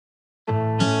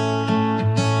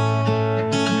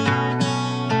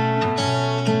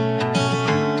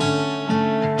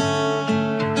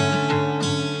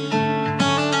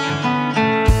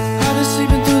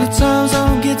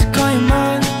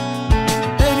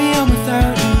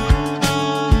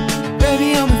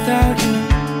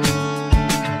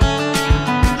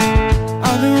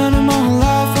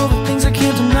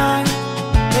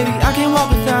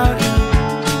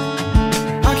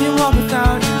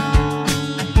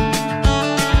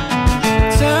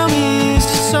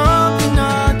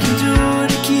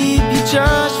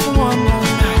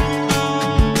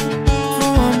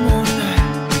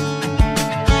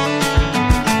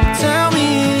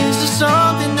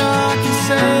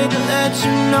say to let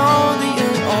you know that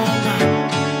you're all mine.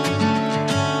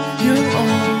 You're all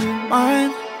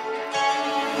mine.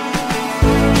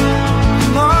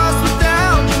 I'm lost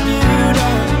without Bermuda,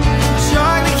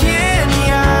 chocolate candy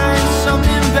eyes,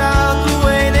 something about the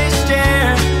way they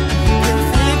stare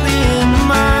perfectly into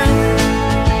mine.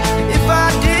 If I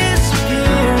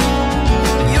disappear,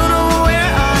 you know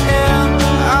where I am.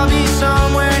 I'll be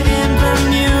somewhere in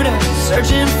Bermuda,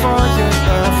 searching for your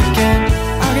love again.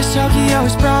 I guess Tokyo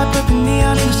is bright, but the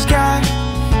neon in the sky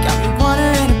got me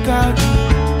wondering about you,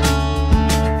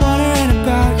 wondering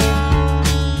about you.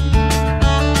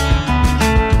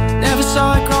 Never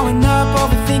saw it growing up,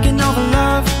 overthinking over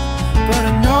love, but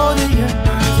I know that you're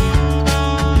not you.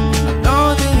 I know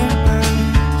that you're not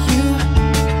you.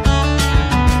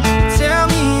 Tell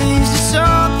me, is there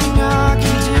something I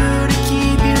can do to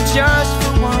keep you just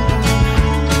for one more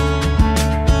night?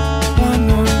 One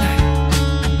more night.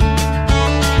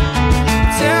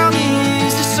 Tell me,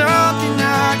 is there something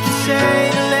I can say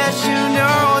to let you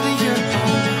know that you're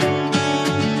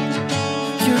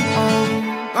all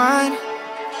mine?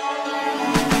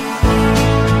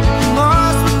 I'm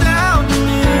lost without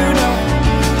Bermuda,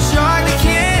 chocolate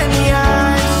candy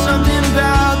eyes, something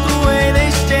about the way they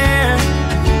stare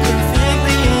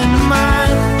perfectly into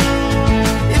mine.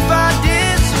 If I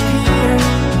disappear,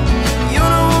 you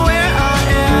know where I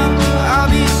am. I'll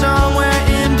be somewhere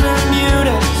in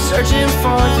Bermuda, searching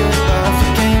for your